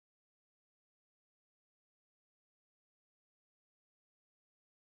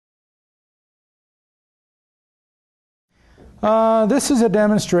This is a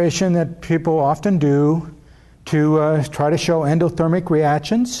demonstration that people often do to try to show endothermic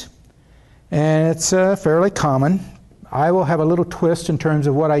reactions, and it's fairly common. I will have a little twist in terms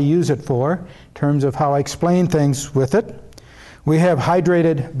of what I use it for, in terms of how I explain things with it. We have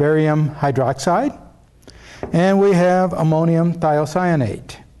hydrated barium hydroxide, and we have ammonium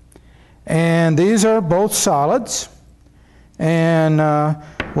thiocyanate. And these are both solids, and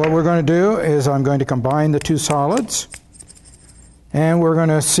what we're going to do is I'm going to combine the two solids, and we're going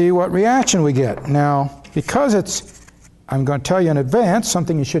to see what reaction we get. Now, because I'm going to tell you in advance,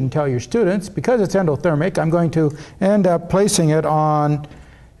 something you shouldn't tell your students, because it's endothermic, I'm going to end up placing it on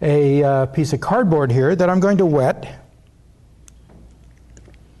a piece of cardboard here that I'm going to wet.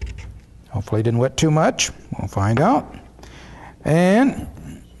 Hopefully it didn't wet too much. We'll find out. And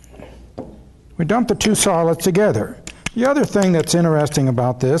we dump the two solids together. The other thing that's interesting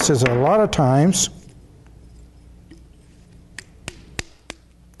about this is a lot of times,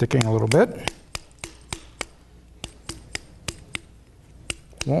 sticking a little bit,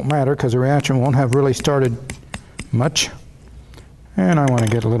 won't matter because the reaction won't have really started much. And I want to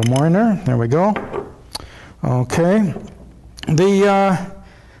get a little more in there. There we go. Okay. The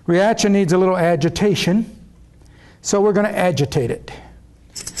reaction needs a little agitation, so we're going to agitate it.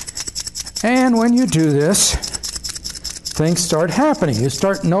 And when you do this, things start happening. You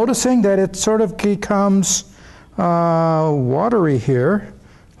start noticing that it sort of becomes watery here,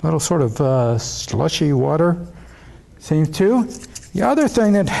 a little sort of slushy water seems to. The other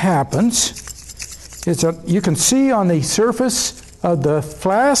thing that happens is that you can see on the surface of the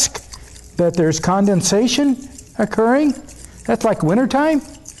flask that there's condensation occurring. That's like wintertime.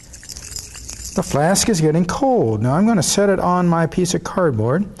 The flask is getting cold. Now I'm going to set it on my piece of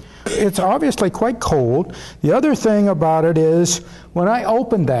cardboard. It's obviously quite cold. The other thing about it is when I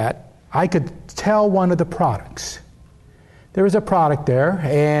opened that, I could tell one of the products. There was a product there,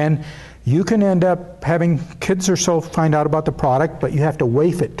 and you can end up having kids or so find out about the product, but you have to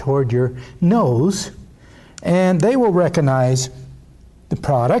waft it toward your nose, and they will recognize the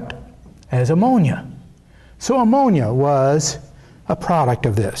product as ammonia. So ammonia was a product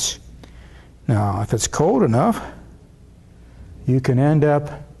of this. Now, if it's cold enough, you can end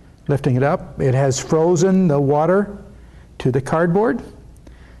up lifting it up. It has frozen the water to the cardboard.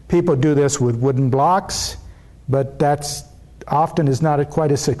 People do this with wooden blocks, but that's often is not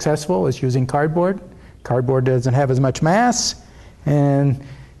quite as successful as using cardboard. Cardboard doesn't have as much mass, and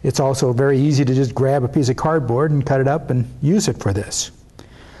it's also very easy to just grab a piece of cardboard and cut it up and use it for this.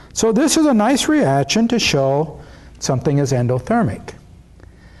 So this is a nice reaction to show something is endothermic.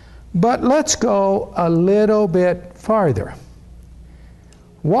 But let's go a little bit farther.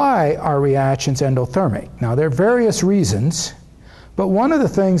 Why are reactions endothermic? Now, there are various reasons, but one of the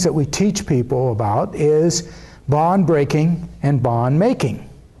things that we teach people about is bond breaking and bond making.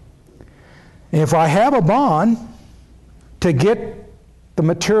 If I have a bond, to get the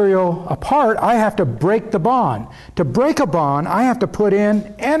material apart, I have to break the bond. To break a bond, I have to put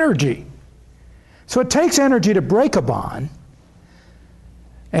in energy. So it takes energy to break a bond.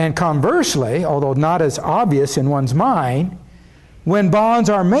 And conversely, although not as obvious in one's mind, when bonds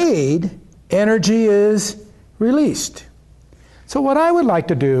are made, energy is released. So what I would like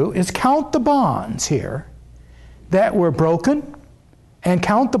to do is count the bonds here that were broken and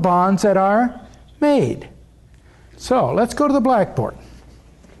count the bonds that are made. So let's go to the blackboard.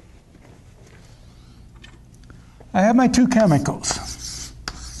 I have my two chemicals.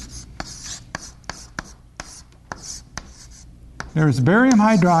 There's barium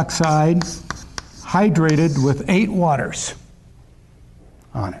hydroxide hydrated with 8 waters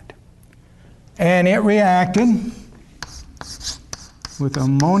on it. And it reacted with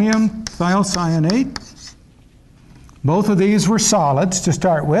ammonium thiocyanate. Both of these were solids to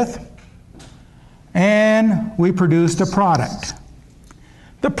start with. And we produced a product.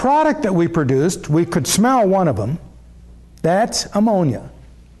 The product that we produced, we could smell one of them. That's ammonia.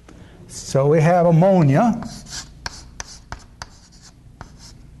 So we have ammonia,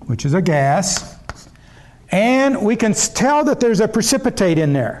 which is a gas, and we can tell that there's a precipitate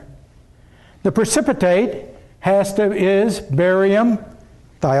in there. The precipitate is barium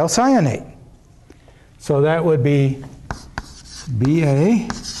thiocyanate. So that would be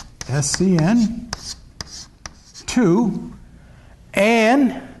BaSCN2,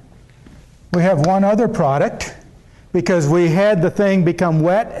 and we have one other product because we had the thing become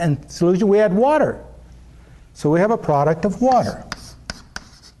wet and solution, we had water. So we have a product of water.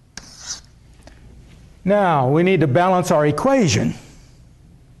 Now, we need to balance our equation.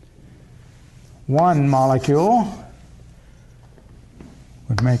 One molecule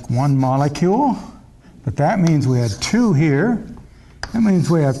would make one molecule. But that means we had 2 here. That means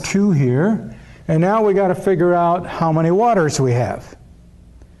we have 2 here. And now we got to figure out how many waters we have.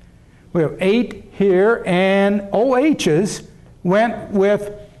 We have 8 here, and OHs went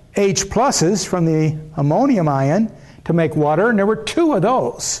with H pluses from the ammonium ion to make water, and there were 2 of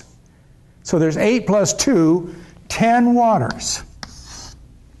those. So there's 8 plus 2, 10 waters.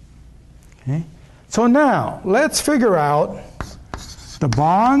 Okay? So now, let's figure out the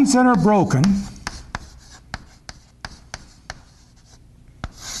bonds that are broken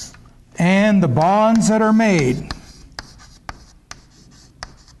and the bonds that are made.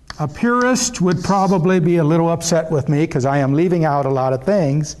 A purist would probably be a little upset with me because I am leaving out a lot of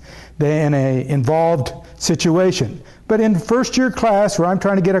things in an involved situation. But in first-year class, where I'm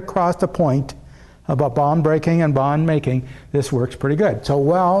trying to get across the point about bond breaking and bond making, this works pretty good. So,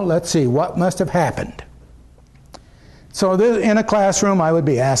 well, let's see, what must have happened? So in a classroom, I would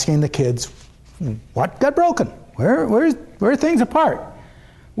be asking the kids, what got broken? Where are things apart?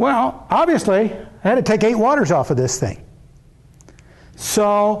 Well, obviously, I had to take 8 waters off of this thing.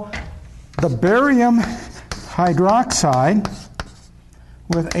 So the barium hydroxide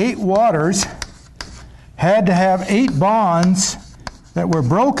with 8 waters had to have 8 bonds that were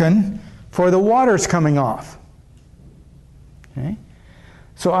broken for the waters coming off. Okay?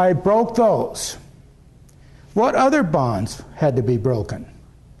 So I broke those. What other bonds had to be broken?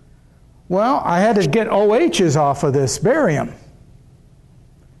 Well, I had to get OHs off of this barium.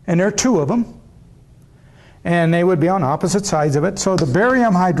 And there are 2 of them. And they would be on opposite sides of it. So the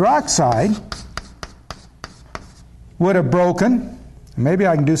barium hydroxide would have broken. Maybe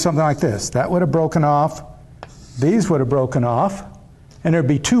I can do something like this. That would have broken off. These would have broken off. And there'd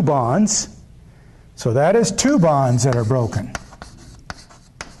be 2 bonds. So that is 2 bonds that are broken.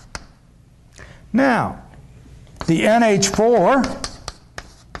 Now, the NH4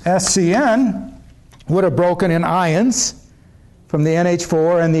 SCN would have broken in ions from the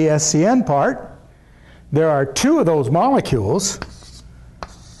NH4 and the SCN part. There are 2 of those molecules,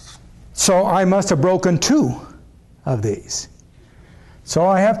 so I must have broken 2 of these. So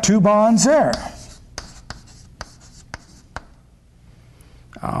I have 2 bonds there.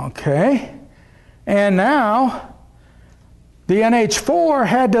 Okay, and now the NH4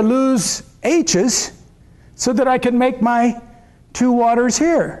 had to lose H's so that I could make my 2 waters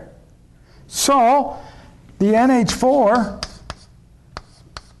here. So the NH4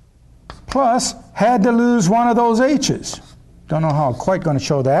 plus had to lose one of those H's. Don't know how I'm quite going to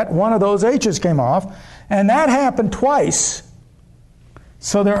show that. One of those H's came off, and that happened twice.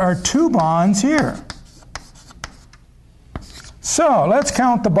 So there are 2 bonds here. So let's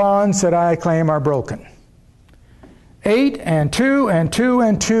count the bonds that I claim are broken. 8 and 2 and 2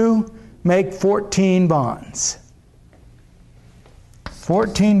 and 2 make 14 bonds.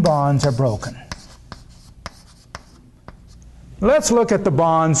 14 bonds are broken. Let's look at the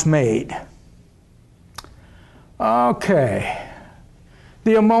bonds made. Okay.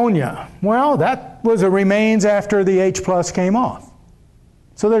 The ammonia. Well, that was a remains after the H plus came off.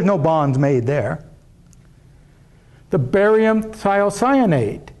 So there's no bonds made there. The barium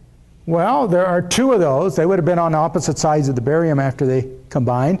thiocyanate. Well, there are 2 of those. They would have been on opposite sides of the barium after they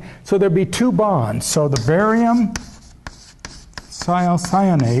combined. So there'd be 2 bonds. So the barium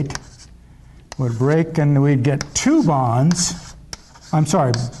thiocyanate would break and we'd get 2 bonds. I'm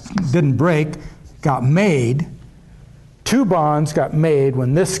sorry, didn't break, got made. 2 bonds got made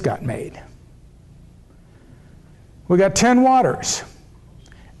when this got made. We got 10 waters.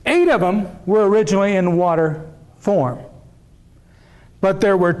 8 of them were originally in water form. But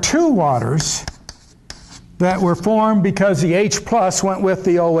there were 2 waters that were formed because the H plus went with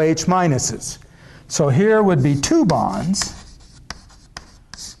the OH minuses. So here would be 2 bonds.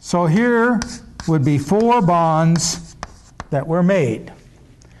 So here would be 4 bonds that were made.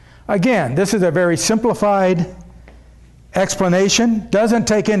 Again, this is a very simplified explanation. Doesn't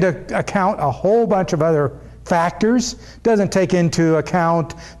take into account a whole bunch of other factors. Doesn't take into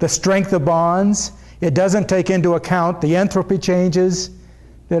account the strength of bonds. It doesn't take into account the entropy changes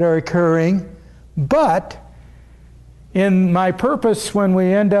that are occurring. But in my purpose when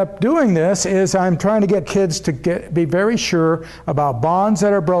we end up doing this is I'm trying to get kids to be very sure about bonds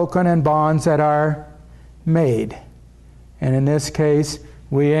that are broken and bonds that are made. And in this case,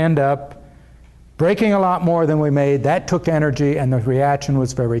 we end up breaking a lot more than we made. That took energy, and the reaction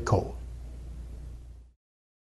was very cold.